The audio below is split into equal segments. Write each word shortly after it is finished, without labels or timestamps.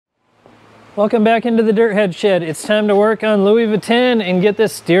Welcome back into the Dirt Head Shed. It's time to work on Louis ViTen and get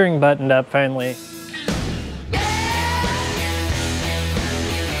this steering buttoned up finally.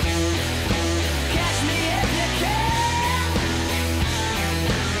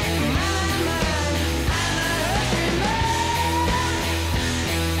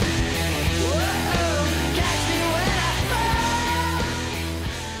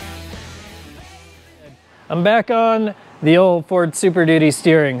 I'm back on the old Ford Super Duty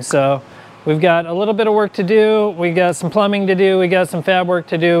steering, so we've got a little bit of work to do. We got some plumbing to do. We got some fab work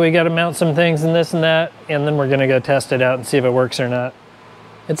to do. We got to mount some things and this and that, and then we're going to go test it out and see if it works or not.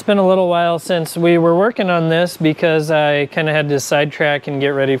 It's been a little while since we were working on this because I kind of had to sidetrack and get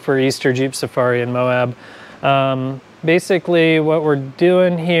ready for Easter Jeep Safari in Moab. Basically, what we're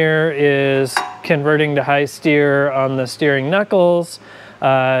doing here is converting to high steer on the steering knuckles,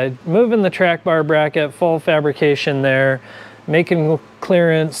 moving the track bar bracket, full fabrication there, making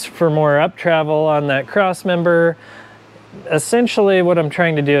clearance for more up travel on that cross member. Essentially what I'm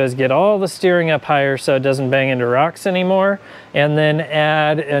trying to do is get all the steering up higher so it doesn't bang into rocks anymore, and then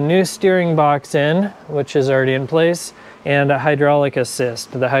add a new steering box in, which is already in place, and a hydraulic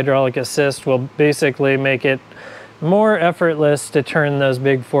assist. The hydraulic assist will basically make it more effortless to turn those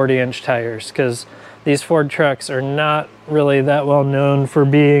big 40-inch tires, because these Ford trucks are not really that well known for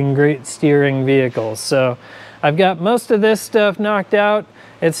being great steering vehicles. So I've got most of this stuff knocked out.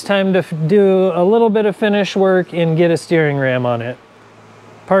 It's time to do a little bit of finish work and get a steering ram on it.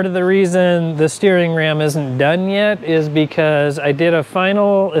 Part of the reason the steering ram isn't done yet is because I did a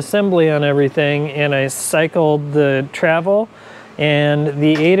final assembly on everything and I cycled the travel, and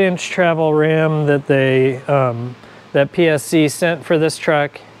the 8-inch travel ram that that PSC sent for this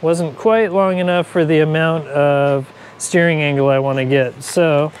truck wasn't quite long enough for the amount of steering angle I want to get.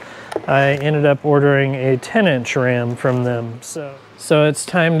 So I ended up ordering a 10-inch ram from them. So it's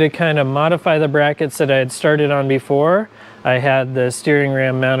time to kind of modify the brackets that I had started on before. I had the steering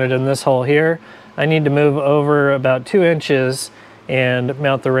ram mounted in this hole here. I need to move over about 2 inches and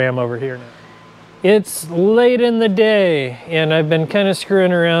mount the ram over here now. It's late in the day and I've been kind of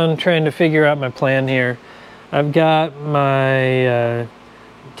screwing around trying to figure out my plan here. I've got my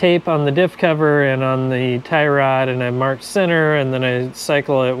tape on the diff cover and on the tie rod, and I marked center, and then I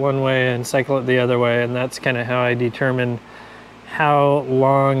cycle it one way and cycle it the other way, and that's kind of how I determine how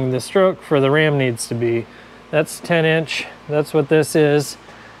long the stroke for the ram needs to be. That's 10-inch, that's what this is.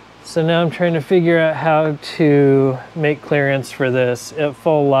 So now I'm trying to figure out how to make clearance for this at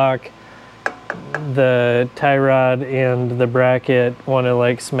full lock. The tie rod and the bracket want to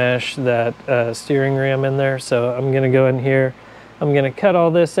like smash that steering ram in there, so I'm going to go in here. I'm going to cut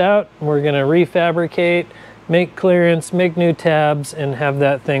all this out. We're going to refabricate, make clearance, make new tabs, and have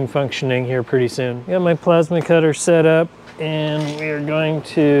that thing functioning here pretty soon. Got my plasma cutter set up, and we are going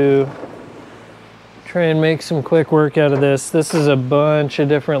to try and make some quick work out of this. This is a bunch of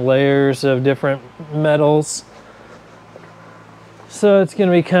different layers of different metals, so it's going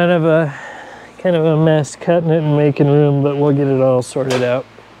to be kind of a mess cutting it and making room, but we'll get it all sorted out.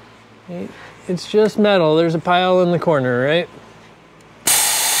 It's just metal. There's a pile in the corner, right?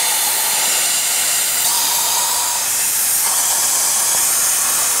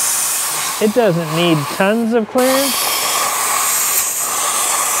 It doesn't need tons of clearance.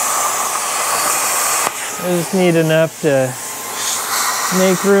 I just need enough to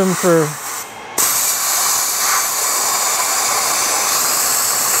make room for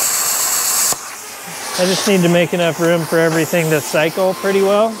I just need to make enough room for everything to cycle pretty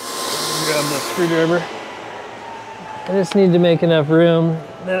well. Grab the screwdriver. I just need to make enough room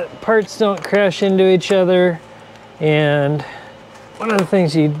that parts don't crash into each other, and one of the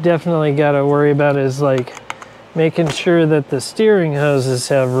things you definitely got to worry about is like making sure that the steering hoses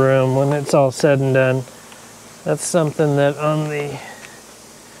have room when it's all said and done. That's something that on the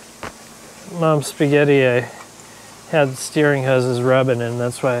Mom Spaghetti I had steering hoses rubbing, and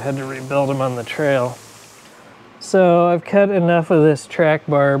that's why I had to rebuild them on the trail. So I've cut enough of this track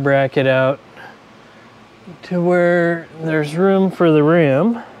bar bracket out to where there's room for the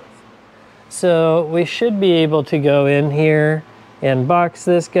ram. So we should be able to go in here and box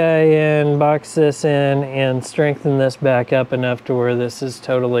this guy in, box this in, and strengthen this back up enough to where this is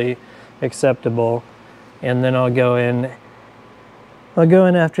totally acceptable. And then I'll go in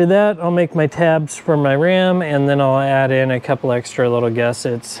after that. I'll make my tabs for my ram, and then I'll add in a couple extra little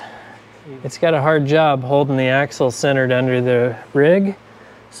gussets. It's got a hard job holding the axle centered under the rig,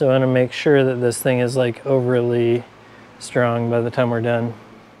 so I want to make sure that this thing is like overly strong by the time we're done.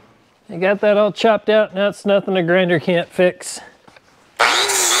 I got that all chopped out. Now it's nothing a grinder can't fix.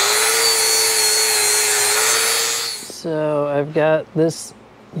 So I've got this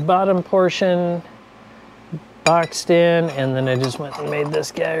bottom portion boxed in, and then I just went and made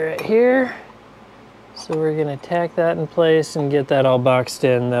this guy right here. So we're gonna tack that in place and get that all boxed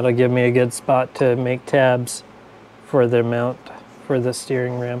in. That'll give me a good spot to make tabs for the mount for the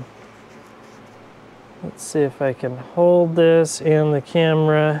steering ram. Let's see if I can hold this and the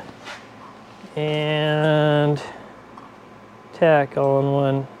camera and tack all in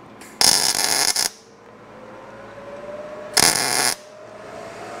one.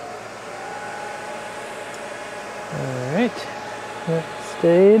 All right, that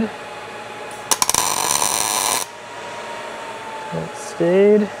stayed. That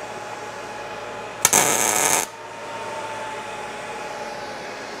stayed.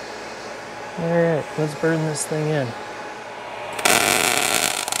 All right, let's burn this thing in.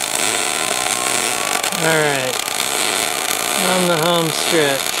 All right, on the home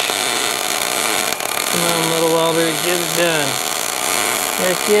stretch. Come on, little welder, get it done.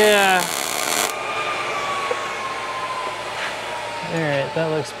 Heck yeah. All right, that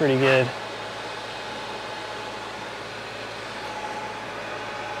looks pretty good.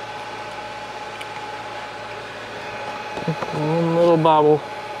 One little bobble.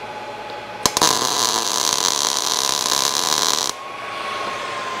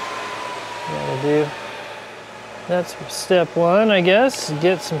 That'll do. That's step one, I guess.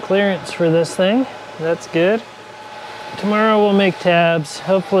 Get some clearance for this thing. That's good. Tomorrow we'll make tabs.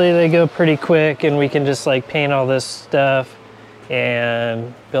 Hopefully they go pretty quick and we can just like paint all this stuff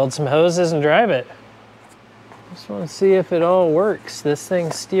and build some hoses and drive it. Just want to see if it all works. This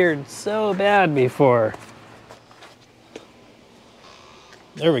thing steered so bad before.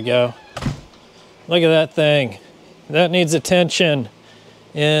 There we go. Look at that thing. That needs attention.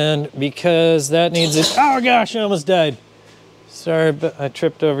 And because that needs it, oh gosh, I almost died. Sorry, but I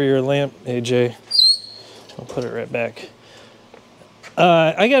tripped over your lamp, AJ. I'll put it right back.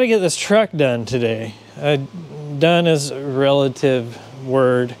 I gotta get this truck done today. Done is a relative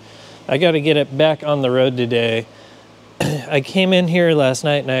word. I gotta get it back on the road today. I came in here last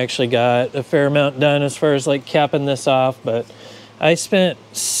night and I actually got a fair amount done as far as like capping this off, but I spent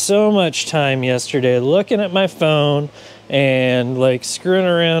so much time yesterday looking at my phone and like screwing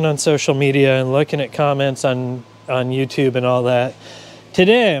around on social media and looking at comments on YouTube and all that.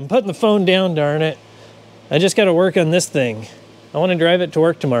 Today, I'm putting the phone down, darn it. I just got to work on this thing. I want to drive it to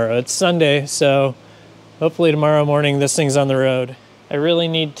work tomorrow. It's Sunday, so hopefully tomorrow morning this thing's on the road. I really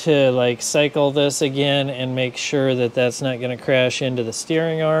need to like cycle this again and make sure that that's not going to crash into the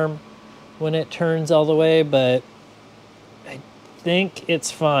steering arm when it turns all the way, but I think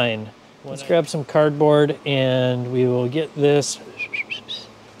it's fine. Let's grab some cardboard and we will get this,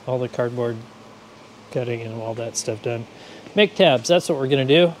 all the cardboard cutting and all that stuff done. Make tabs, that's what we're gonna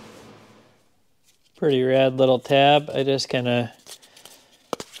do. Pretty rad little tab. I just kind of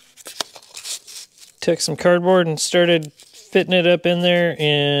took some cardboard and started fitting it up in there,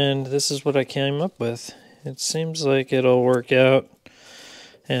 and this is what I came up with. It seems like it'll work out.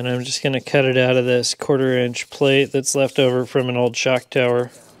 And I'm just going to cut it out of this 1/4 inch plate that's left over from an old shock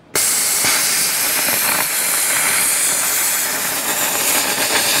tower.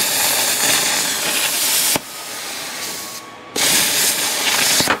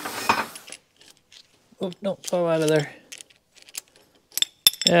 Oh, don't fall out of there.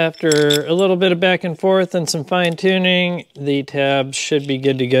 After a little bit of back and forth and some fine tuning, the tabs should be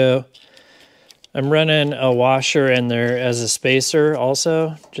good to go. I'm running a washer in there as a spacer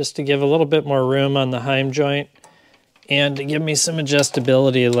also, just to give a little bit more room on the heim joint and to give me some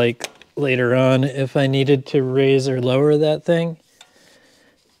adjustability like later on if I needed to raise or lower that thing.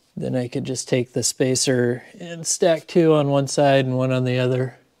 Then I could just take the spacer and stack 2 on one side and 1 on the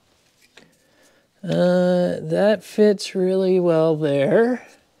other. That fits really well there.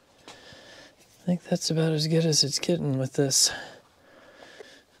 I think that's about as good as it's getting with this.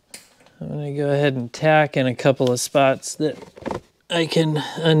 I'm going to go ahead and tack in a couple of spots that I can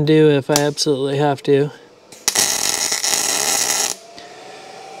undo if I absolutely have to.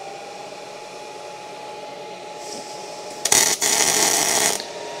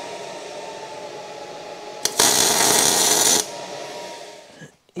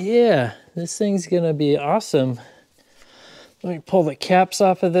 Yeah, this thing's going to be awesome. Let me pull the caps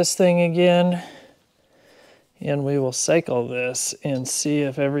off of this thing again. And we will cycle this and see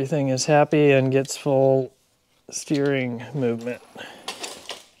if everything is happy and gets full steering movement.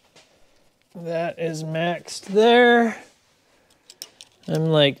 That is maxed there. I'm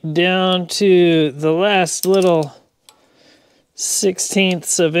like down to the last little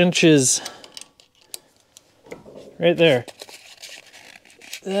 1/16 of inches. Right there.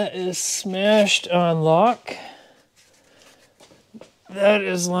 That is smashed on lock. that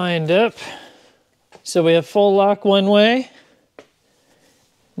is lined up. So we have full lock one way.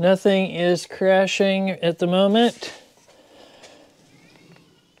 Nothing is crashing at the moment.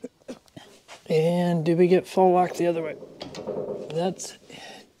 And did we get full lock the other way? That's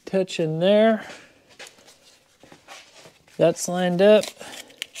touching there. That's lined up.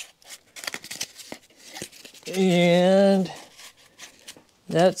 And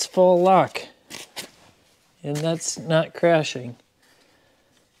that's full lock. And that's not crashing.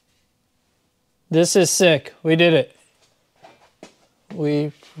 This is sick. We did it.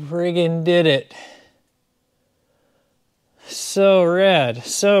 We friggin' did it. So rad.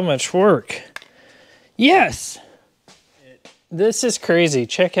 So much work. Yes! This is crazy.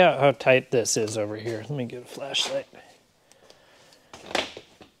 Check out how tight this is over here. Let me get a flashlight.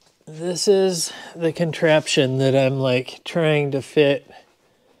 This is the contraption that I'm like trying to fit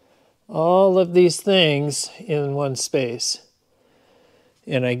all of these things in one space.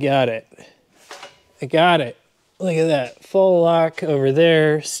 And I got it. I got it. Look at that. Full lock over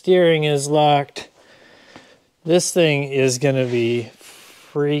there. Steering is locked. This thing is going to be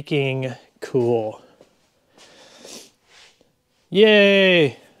freaking cool.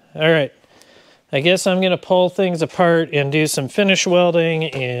 Yay! All right. I guess I'm going to pull things apart and do some finish welding,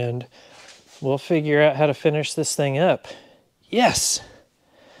 and we'll figure out how to finish this thing up. Yes!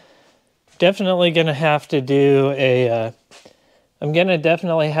 Definitely going to have to do a... I'm going to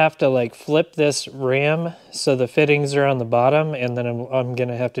definitely have to like flip this ram so the fittings are on the bottom, and then I'm going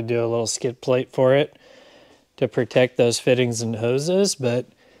to have to do a little skid plate for it to protect those fittings and hoses, but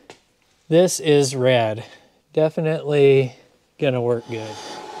this is rad. Definitely going to work good.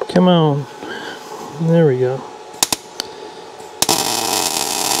 Come on. There we go.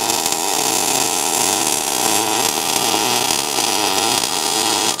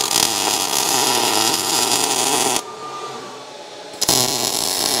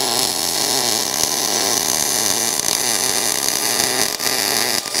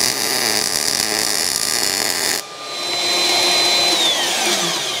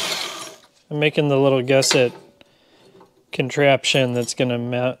 I'm making the little gusset contraption that's going to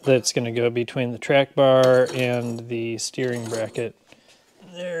mount, that's going to go between the track bar and the steering bracket.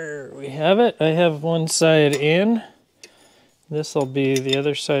 There we have it. I have one side in. This will be the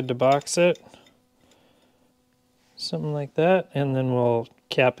other side to box it. Something like that. And then we'll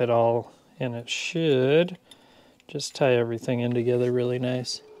cap it all, and it should just tie everything in together really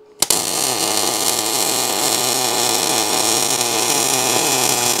nice.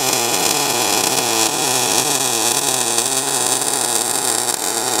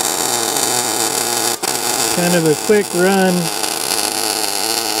 Kind of a quick run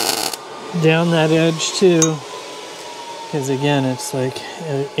down that edge too, because again it's like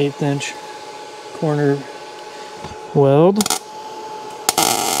an 1/8 inch corner weld.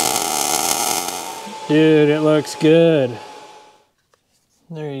 Dude, it looks good.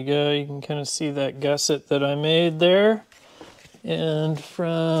 There you go. You can kind of see that gusset that I made there, and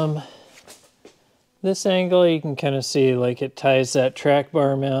from this angle you can kind of see like it ties that track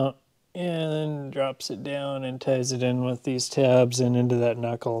bar mount and then drops it down and ties it in with these tabs and into that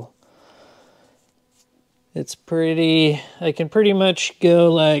knuckle. It's pretty, I can pretty much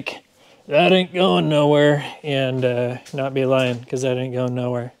go like, that ain't going nowhere, and not be lying, because that ain't going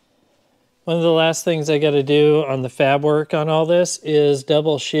nowhere. One of the last things I got to do on the fab work on all this is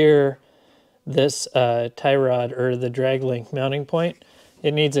double shear this tie rod, or the drag link mounting point.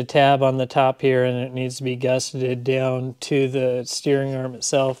 It needs a tab on the top here, and it needs to be gusseted down to the steering arm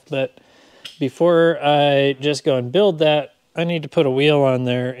itself. But before I just go and build that, I need to put a wheel on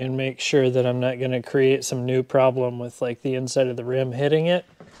there and make sure that I'm not going to create some new problem with like the inside of the rim hitting it.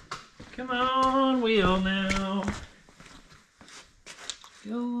 Come on, wheel now.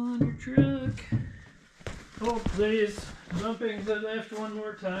 Go on your truck. Oh, please. Bumping the left one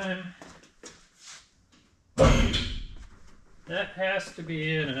more time. That has to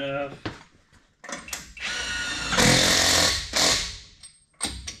be enough.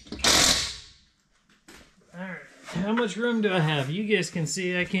 Alright, how much room do I have? You guys can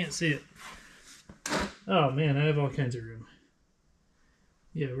see, I can't see it. Oh man, I have all kinds of room.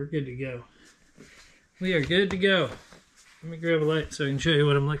 Yeah, we're good to go. We are good to go. Let me grab a light so I can show you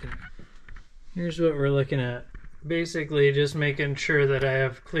what I'm looking at. Here's what we're looking at. Basically just making sure that I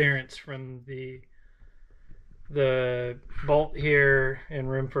have clearance from the bolt here and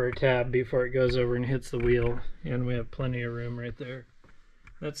room for a tab before it goes over and hits the wheel, and we have plenty of room right there.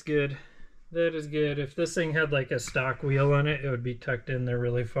 That's good. That is good. If this thing had like a stock wheel on it, it would be tucked in there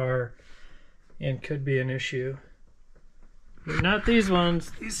really far and could be an issue. But not these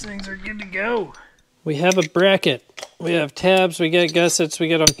ones. These things are good to go. We have a bracket. We have tabs, we got gussets, we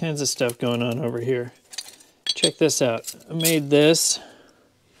got all kinds of stuff going on over here. Check this out. I made this.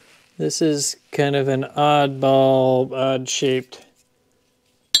 This is kind of an oddball, odd-shaped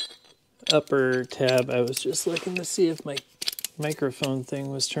upper tab. I was just looking to see if my microphone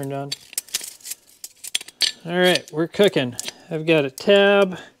thing was turned on. All right, we're cooking. I've got a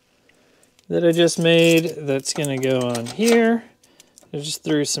tab that I just made that's gonna go on here. I just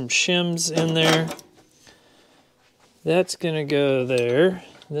threw some shims in there. That's gonna go there.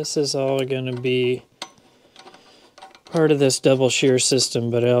 This is all gonna be part of this double shear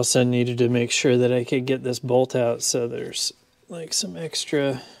system, but I also needed to make sure that I could get this bolt out, so there's like some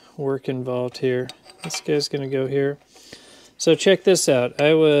extra work involved here. This guy's gonna go here. So check this out.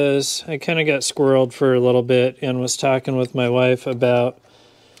 I kind of got squirreled for a little bit and was talking with my wife about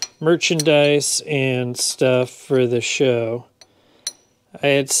merchandise and stuff for the show. I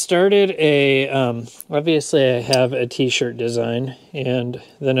had started obviously I have a t-shirt design, and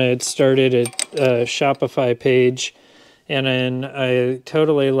then I had started a Shopify page, and then I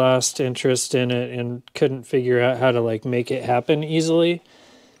totally lost interest in it and couldn't figure out how to like make it happen easily.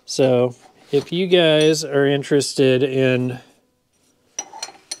 So if you guys are interested in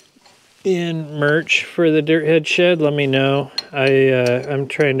merch for the Dirthead Shed, let me know. I'm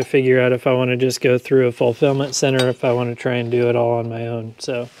trying to figure out if I want to just go through a fulfillment center, if I want to try and do it all on my own.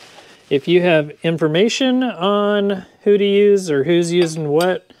 So if you have information on who to use or who's using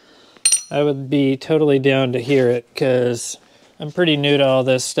what, I would be totally down to hear it, because I'm pretty new to all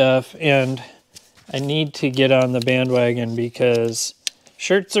this stuff and I need to get on the bandwagon, because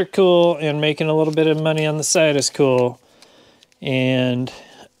shirts are cool and making a little bit of money on the side is cool, and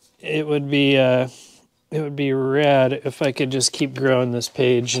it would be rad if I could just keep growing this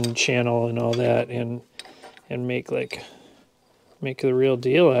page and channel and all that, and make the real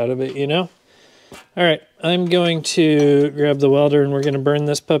deal out of it, you know? All right, I'm going to grab the welder and we're going to burn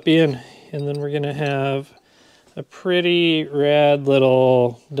this puppy in, and then we're going to have a pretty rad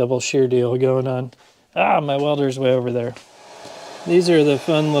little double shear deal going on. Ah, my welder's way over there. These are the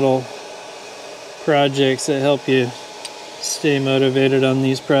fun little projects that help you stay motivated on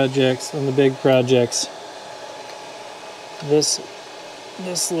these projects, on the big projects. This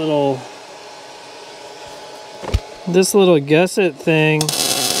little gusset thing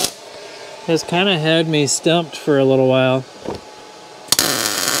has kind of had me stumped for a little while.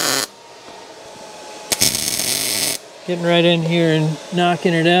 Getting right in here and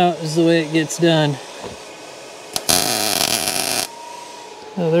knocking it out is the way it gets done.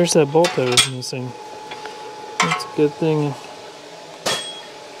 Oh, there's that bolt I was missing. That's a good thing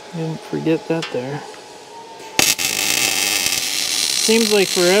I didn't forget that there. Seems like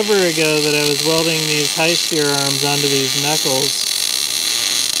forever ago that I was welding these high steer arms onto these knuckles.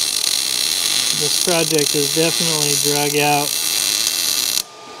 This project is definitely drug out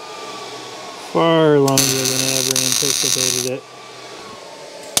far longer than I ever anticipated it.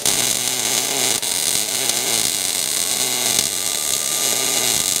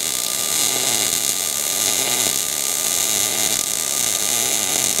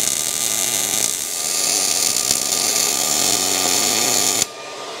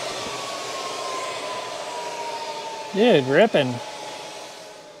 Dude, ripping.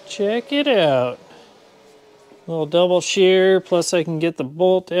 Check it out. A little double shear, plus I can get the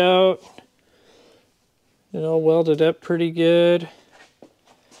bolt out. It all welded up pretty good.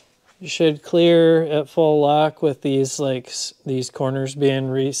 You should clear at full lock with these corners being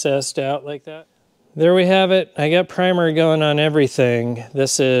recessed out like that. There we have it. I got primer going on everything.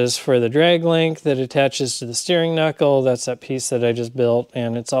 This is for the drag link that attaches to the steering knuckle. That's that piece that I just built,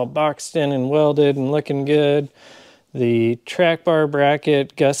 and it's all boxed in and welded and looking good. The track bar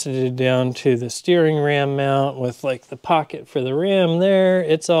bracket gusseted down to the steering ram mount with like the pocket for the ram there.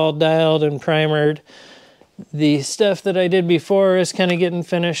 It's all dialed and primered. The stuff that I did before is kind of getting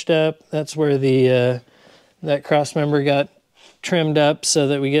finished up. That's where the that cross member got trimmed up so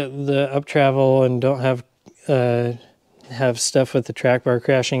that we get the up travel and don't have stuff with the track bar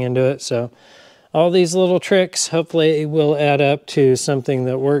crashing into it. So all these little tricks hopefully will add up to something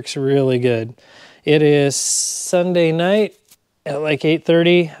that works really good. It is Sunday night at like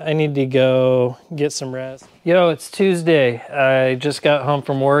 8:30. I need to go get some rest. Yo, it's Tuesday. I just got home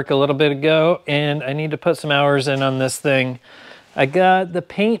from work a little bit ago and I need to put some hours in on this thing. I got the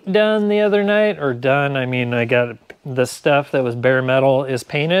paint done the other night, or done, I mean I got the stuff that was bare metal is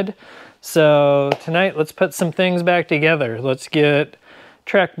painted. So tonight let's put some things back together. Let's get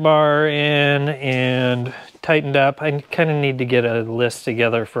track bar in and tightened up. I kind of need to get a list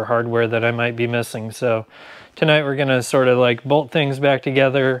together for hardware that I might be missing. So tonight we're gonna sort of like bolt things back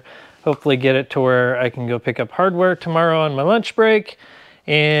together. hopefully get it to where I can go pick up hardware tomorrow on my lunch break.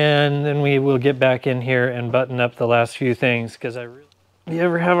 And then we will get back in here and button up the last few things, because you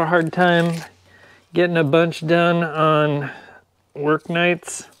ever have a hard time getting a bunch done on work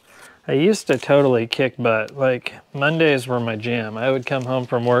nights? I used to totally kick butt. Like, Mondays were my jam. I would come home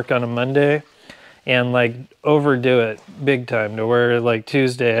from work on a Monday and like overdo it big time, to where like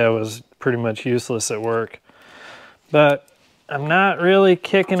Tuesday I was pretty much useless at work. But I'm not really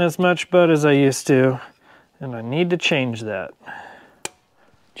kicking as much butt as I used to, and I need to change that.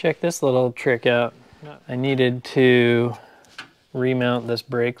 Check this little trick out. I needed to remount this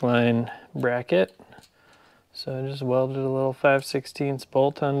brake line bracket. So I just welded a little 5/16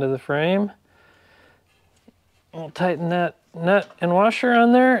 bolt onto the frame. We'll tighten that nut and washer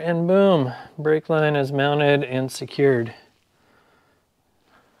on there, and boom, brake line is mounted and secured.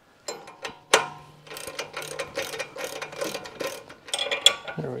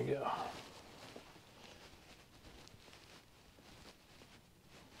 There we go.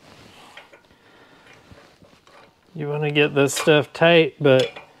 You want to get this stuff tight,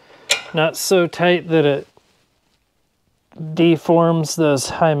 but not so tight that it deforms those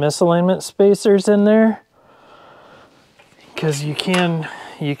high misalignment spacers in there, because you can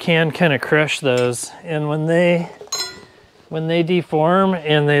kind of crush those, and when they deform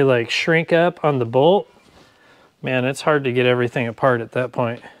and they like shrink up on the bolt, man, it's hard to get everything apart at that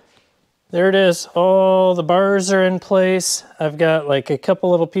point. There it is. All the bars are in place. I've got like a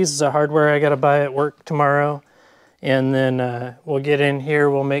couple little pieces of hardware I got to buy at work tomorrow, and then we'll get in here,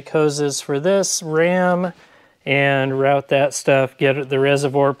 we'll make hoses for this ram and route that stuff, get the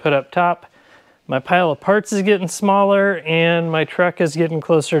reservoir put up top. My pile of parts is getting smaller, and my truck is getting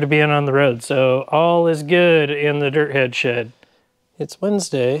closer to being on the road, so all is good in the dirt head shed. It's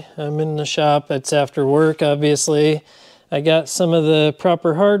Wednesday, I'm in the shop, it's after work obviously. I got some of the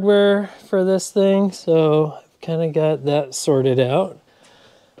proper hardware for this thing, so I've kind of got that sorted out.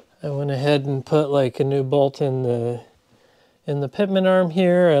 I went ahead and put like a new bolt in the pitman arm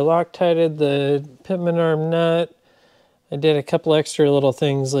here. I Loctited the pitman arm nut. I did a couple extra little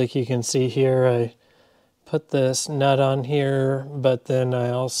things, like you can see here. I put this nut on here, but then I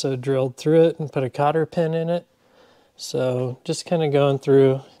also drilled through it and put a cotter pin in it. So just kind of going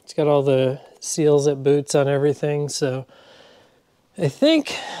through. It's got all the seals at boots on everything. So I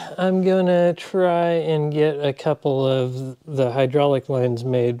think I'm gonna try and get a couple of the hydraulic lines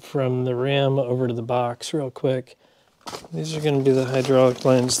made from the ram over to the box real quick. These are going to be the hydraulic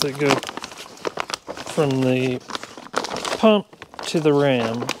lines that go from the pump to the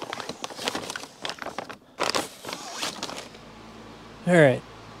ram. Alright,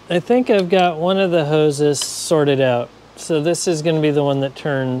 I think I've got one of the hoses sorted out. So this is going to be the one that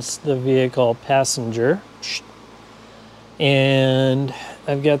turns the vehicle passenger. And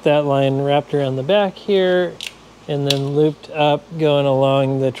I've got that line wrapped around the back here, and then looped up going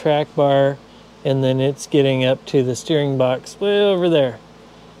along the track bar. And then it's getting up to the steering box way over there.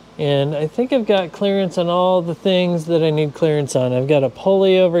 And I think I've got clearance on all the things that I need clearance on. I've got a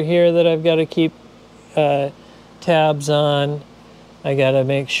pulley over here that I've got to keep tabs on. I got to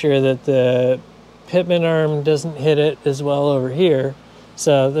make sure that the pitman arm doesn't hit it as well over here.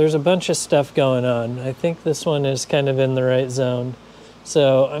 So there's a bunch of stuff going on. I think this one is kind of in the right zone.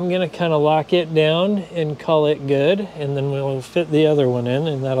 So I'm going to kind of lock it down and call it good, and then we'll fit the other one in,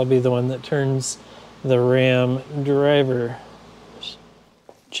 and that'll be the one that turns the ram driver.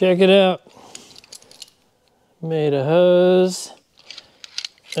 Check it out. Made a hose.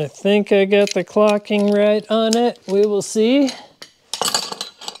 I think I got the clocking right on it. We will see.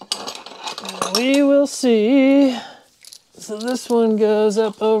 We will see. So this one goes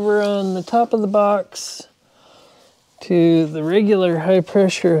up over on the top of the box to the regular high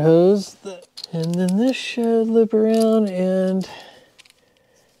pressure hose, and then this should loop around and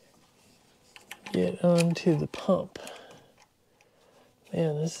get onto the pump.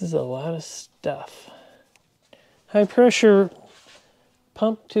 Man, this is a lot of stuff. High pressure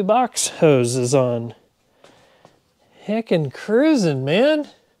pump to box hose is on. Heckin' cruising, man.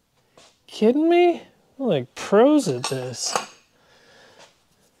 Kidding me? We're like pros at this.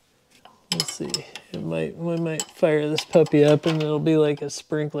 Let's see. We might fire this puppy up and it'll be like a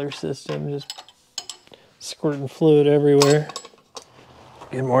sprinkler system, just squirting fluid everywhere.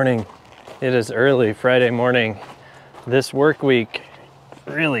 Good morning. It is early Friday morning. This work week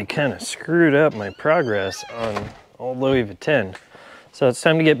really kind of screwed up my progress on old Louis ViTen. So it's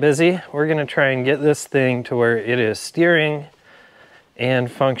time to get busy. We're gonna try and get this thing to where it is steering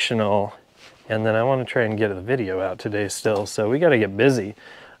and functional. And then I want to try and get the video out today still. So we got to get busy.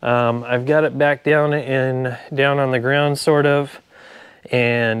 I've got it back down on the ground sort of,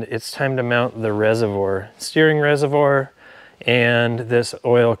 and it's time to mount the reservoir, steering reservoir, and this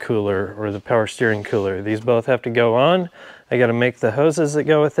oil cooler, or the power steering cooler. These both have to go on. I got to make the hoses that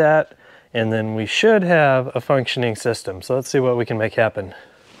go with that, and then we should have a functioning system. So let's see what we can make happen.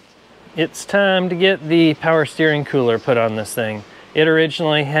 It's time to get the power steering cooler put on this thing. It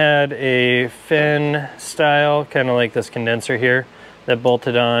originally had a fin style, kind of like this condenser here, that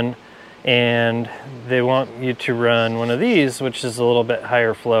bolted on, and they want you to run one of these, which is a little bit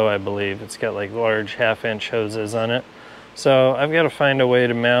higher flow, I believe. It's got like large 1/2-inch hoses on it. So I've got to find a way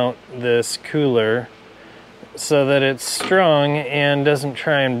to mount this cooler so that it's strong and doesn't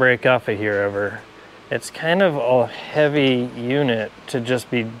try and break off of here ever. It's kind of a heavy unit to just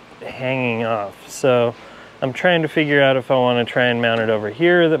be hanging off. So I'm trying to figure out if I want to try and mount it over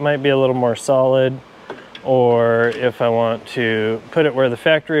here that might be a little more solid, or if I want to put it where the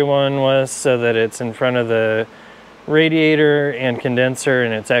factory one was so that it's in front of the radiator and condenser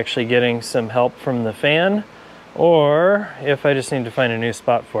and it's actually getting some help from the fan, or if I just need to find a new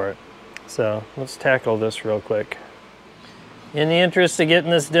spot for it. So let's tackle this real quick. In the interest of getting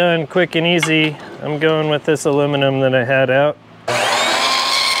this done quick and easy, I'm going with this aluminum that I had out.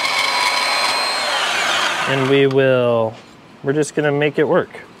 And we're just gonna make it work.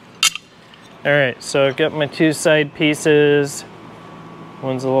 All right, so I've got my 2 side pieces.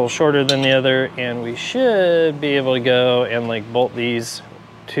 One's a little shorter than the other, and we should be able to go and like bolt these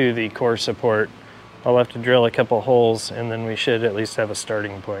to the core support. I'll have to drill a couple holes, and then we should at least have a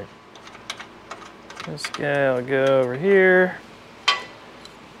starting point. This guy will go over here.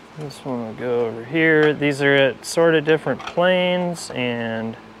 This one will go over here. These are at sort of different planes,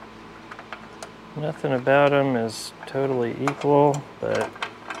 and nothing about them is totally equal, but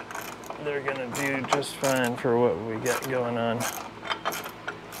they're gonna do just fine for what we got going on.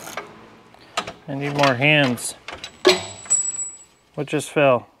 I need more hands. What just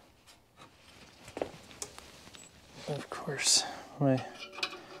fell? Of course, my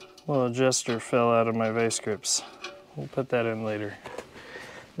little adjuster fell out of my vice grips. We'll put that in later.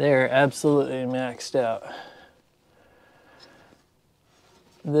 They're absolutely maxed out.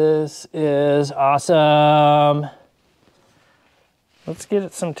 This is awesome. Let's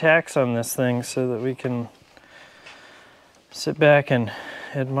get some tacks on this thing so that we can sit back and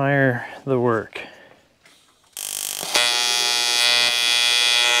admire the work.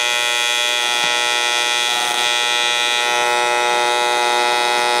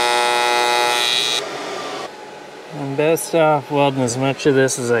 I'm best off welding as much of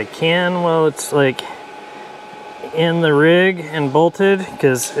this as I can while it's like in the rig and bolted,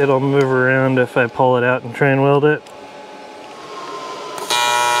 because it'll move around if I pull it out and try and weld it.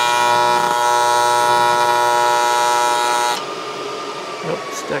 Oh,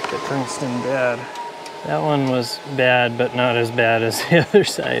 stuck the tungsten bad. That one was bad, but not as bad as the other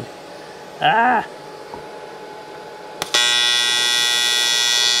side. Ah!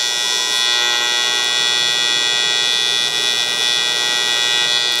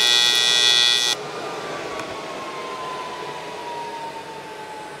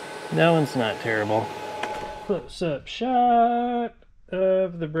 That one's not terrible. Close-up shot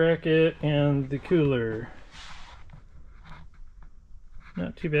of the bracket and the cooler.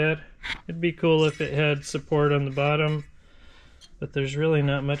 Not too bad. It'd be cool if it had support on the bottom, but there's really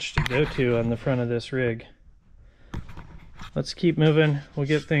not much to go to on the front of this rig. Let's keep moving. We'll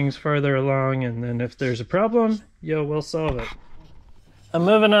get things farther along, and then if there's a problem, we'll solve it. I'm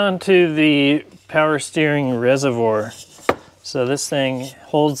moving on to the power steering reservoir. So this thing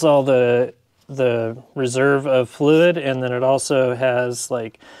holds all the reserve of fluid, and then it also has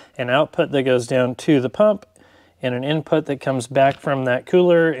like an output that goes down to the pump and an input that comes back from that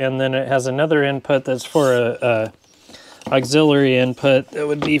cooler, and then it has another input that's for a auxiliary input that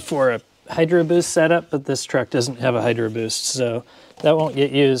would be for a hydro boost setup, but this truck doesn't have a hydro boost, so that won't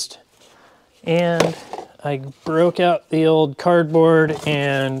get used. And I broke out the old cardboard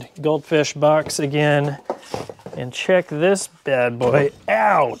and goldfish box again. And check this bad boy.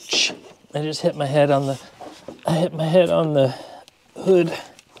 Ouch! I just hit my head on the hood.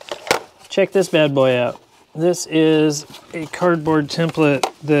 Check this bad boy out. This is a cardboard template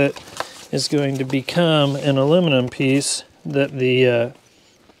that is going to become an aluminum piece that the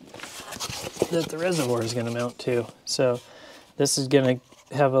reservoir is going to mount to. So this is going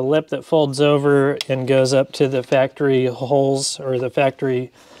to have a lip that folds over and goes up to the factory holes, or the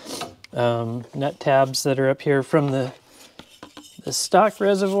factory nut tabs that are up here from the stock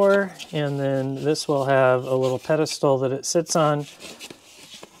reservoir, and then this will have a little pedestal that it sits on.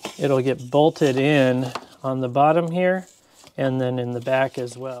 It'll get bolted in on the bottom here, and then in the back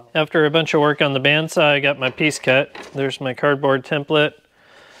as well. After a bunch of work on the bandsaw, I got my piece cut. There's my cardboard template,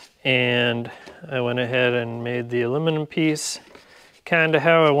 and I went ahead and made the aluminum piece kind of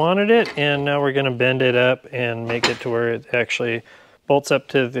how I wanted it, and now we're going to bend it up and make it to where it actually bolts up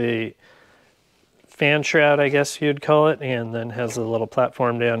to the fan shroud, I guess you'd call it, and then has a little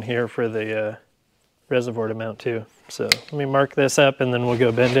platform down here for the reservoir to mount to. So let me mark this up and then we'll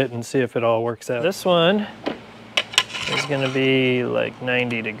go bend it and see if it all works out. This one is going to be like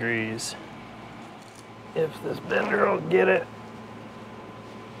 90 degrees. If this bender will get it.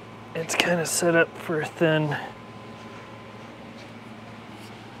 It's kind of set up for thin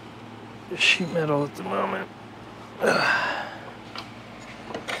sheet metal at the moment.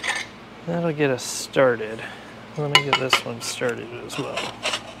 That'll get us started. Let me get this one started as well.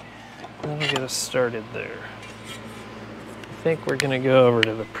 That'll get us started there. I think we're gonna go over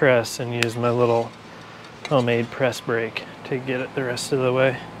to the press and use my little homemade press brake to get it the rest of the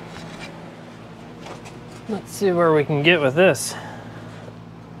way. Let's see where we can get with this.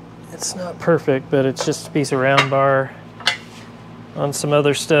 It's not perfect, but it's just a piece of round bar on some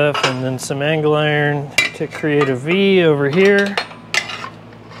other stuff and then some angle iron to create a V over here.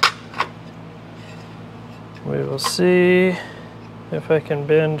 We will see if I can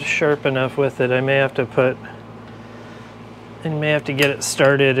bend sharp enough with it. I may have to get it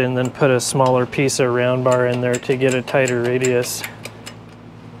started and then put a smaller piece of round bar in there to get a tighter radius.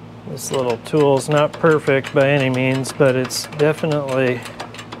 This little tool's not perfect by any means, but it's definitely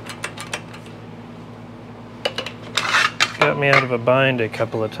got me out of a bind a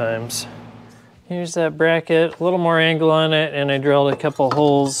couple of times. Here's that bracket, a little more angle on it, and I drilled a couple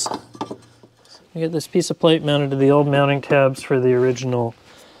holes. I got this piece of plate mounted to the old mounting tabs for the original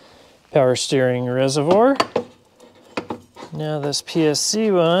power steering reservoir. Now this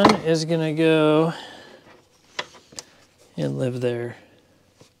PSC one is gonna go and live there.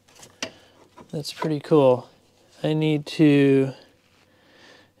 That's pretty cool. I need to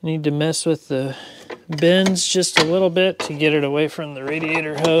mess with the bends just a little bit to get it away from the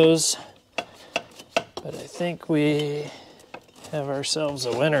radiator hose. But I think we have ourselves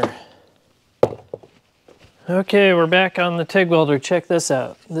a winner. Okay, we're back on the TIG welder. Check this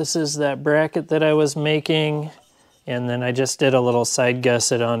out. This is that bracket that I was making, and then I just did a little side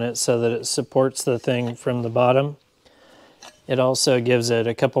gusset on it so that it supports the thing from the bottom. It also gives it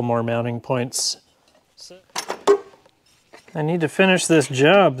a couple more mounting points. I need to finish this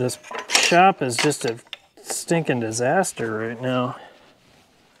job. This shop is just a stinking disaster right now.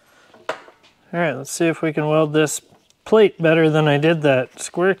 All right, let's see if we can weld this plate better than I did that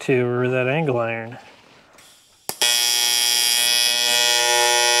square tube or that angle iron.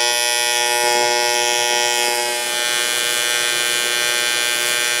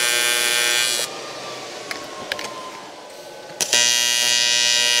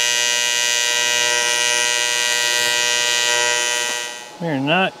 We're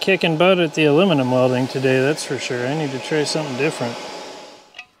not kicking butt at the aluminum welding today, that's for sure. I need to try something different.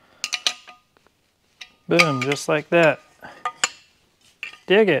 Boom, just like that.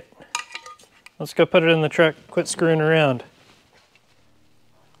 Dig it. Let's go put it in the truck, quit screwing around.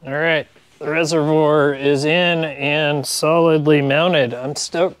 All right, the reservoir is in and solidly mounted. I'm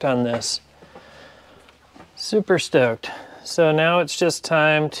stoked on this. Super stoked. So now it's just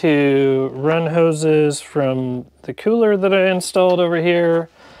time to run hoses from the cooler that I installed over here.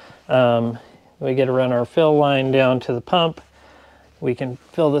 We get to run our fill line down to the pump. We can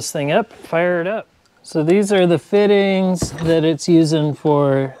fill this thing up, fire it up. So these are the fittings that it's using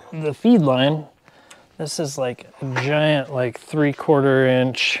for the feed line. This is like a giant, like 3/4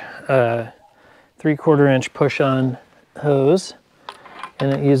 inch push-on hose,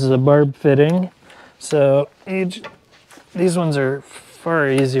 and it uses a barb fitting. So these ones are far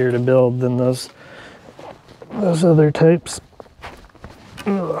easier to build than those other types.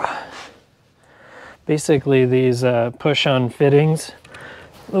 Ugh. Basically, these push-on fittings,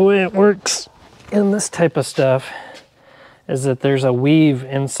 the way it works in this type of stuff is that there's a weave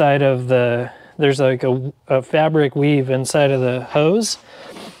inside of there's like a fabric weave inside of the hose,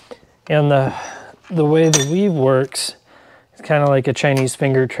 and the way the weave works is kind of like a Chinese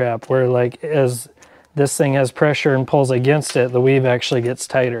finger trap, where like as this thing has pressure and pulls against it, the weave actually gets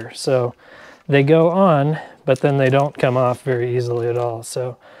tighter. So they go on, but then they don't come off very easily at all.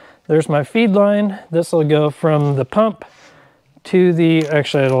 So there's my feed line. This will go from the pump to the,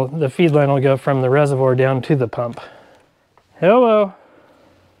 the feed line will go from the reservoir down to the pump. Hello.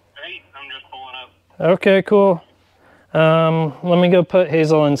 Hey, I'm just pulling up. Okay, cool. Let me go put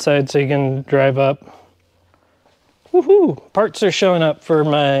Hazel inside so you can drive up. Woohoo! Parts are showing up for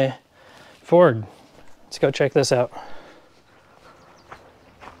my Ford. Let's go check this out.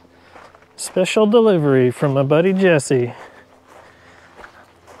 Special delivery from my buddy Jesse.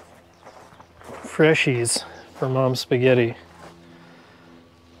 Freshies for Mom's spaghetti.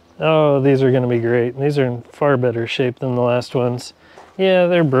 Oh, these are going to be great. These are in far better shape than the last ones. Yeah,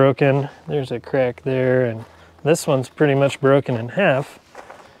 they're broken. There's a crack there, and this one's pretty much broken in half.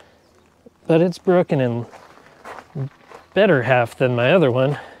 But it's broken in better half than my other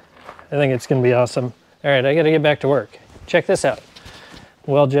one. I think it's going to be awesome. All right, I got to get back to work. Check this out.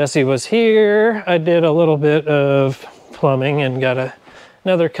 While Jesse was here, I did a little bit of plumbing and got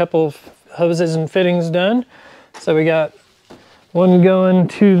another couple of hoses and fittings done. So we got one going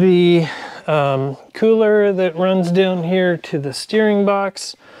to the cooler that runs down here to the steering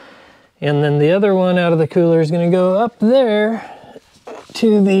box. And then the other one out of the cooler is going to go up there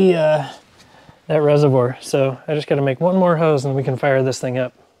to the that reservoir. So I just got to make one more hose and we can fire this thing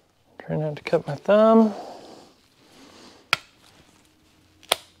up. Try not to cut my thumb.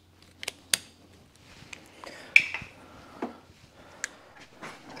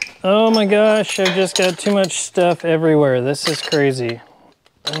 Oh my gosh, I've just got too much stuff everywhere. This is crazy.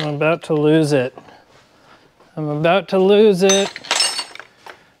 I'm about to lose it. I'm about to lose it.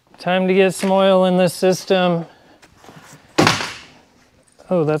 Time to get some oil in this system.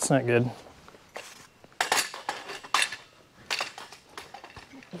 Oh, that's not good.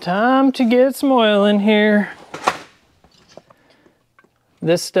 Time to get some oil in here.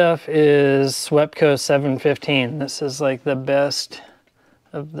 This stuff is Swepco 715. This is like the best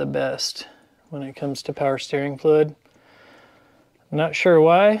of the best when it comes to power steering fluid. I'm not sure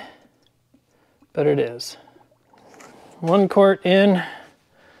why, but it is. 1 quart in.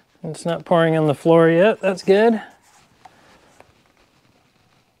 It's not pouring on the floor yet. That's good.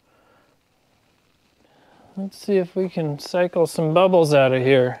 Let's see if we can cycle some bubbles out of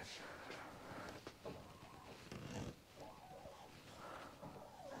here.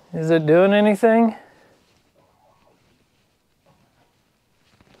 Is it doing anything?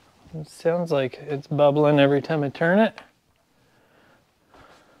 It sounds like it's bubbling every time I turn it.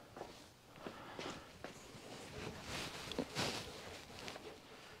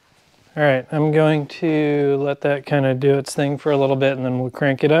 All right, I'm going to let that kind of do its thing for a little bit and then we'll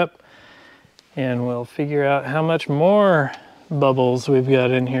crank it up and we'll figure out how much more bubbles we've got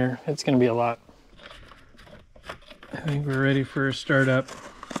in here. It's going to be a lot. I think we're ready for a startup.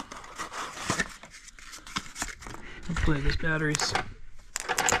 Hopefully this battery's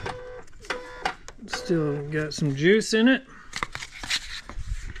still got some juice in it.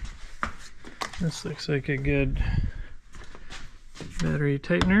 This looks like a good battery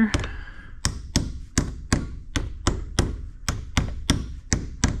tightener.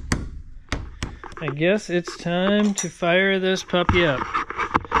 I guess it's time to fire this puppy up.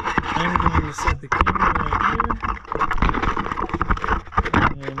 I'm going to set the camera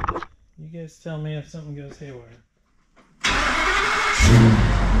right here. And you guys tell me if something goes haywire.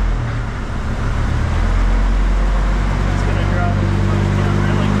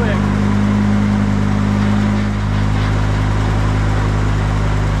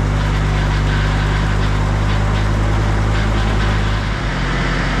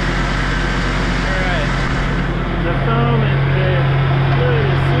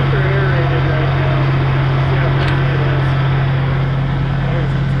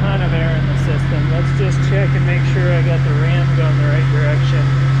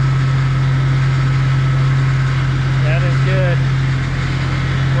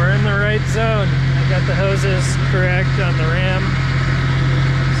 Zone. I got the hoses correct on the ram,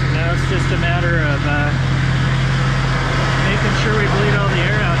 so now it's just a matter of making sure we bleed all the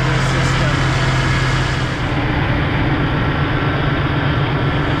air out of this system.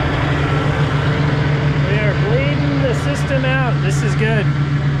 We are bleeding the system out. This is good.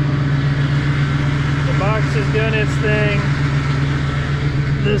 The box is doing its thing.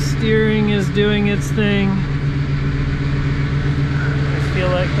 The steering is doing its thing. I feel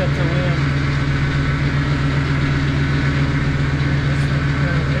like that's a win.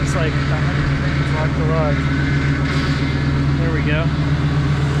 It's like 100 degrees lock to log. There we go.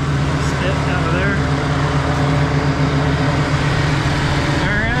 Spit out of there.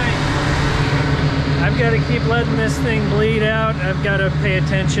 Alright. I've got to keep letting this thing bleed out. I've got to pay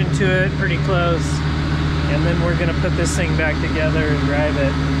attention to it pretty close. And then we're going to put this thing back together and drive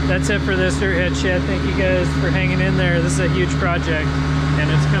it. That's it for this dirt head shed. Thank you guys for hanging in there. This is a huge project and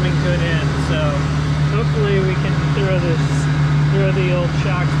it's coming to an end. So hopefully we can throw the old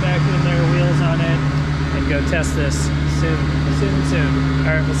shocks back in there, wheels on it, and go test this soon.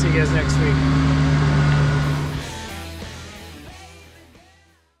 All right, we'll see you guys next week.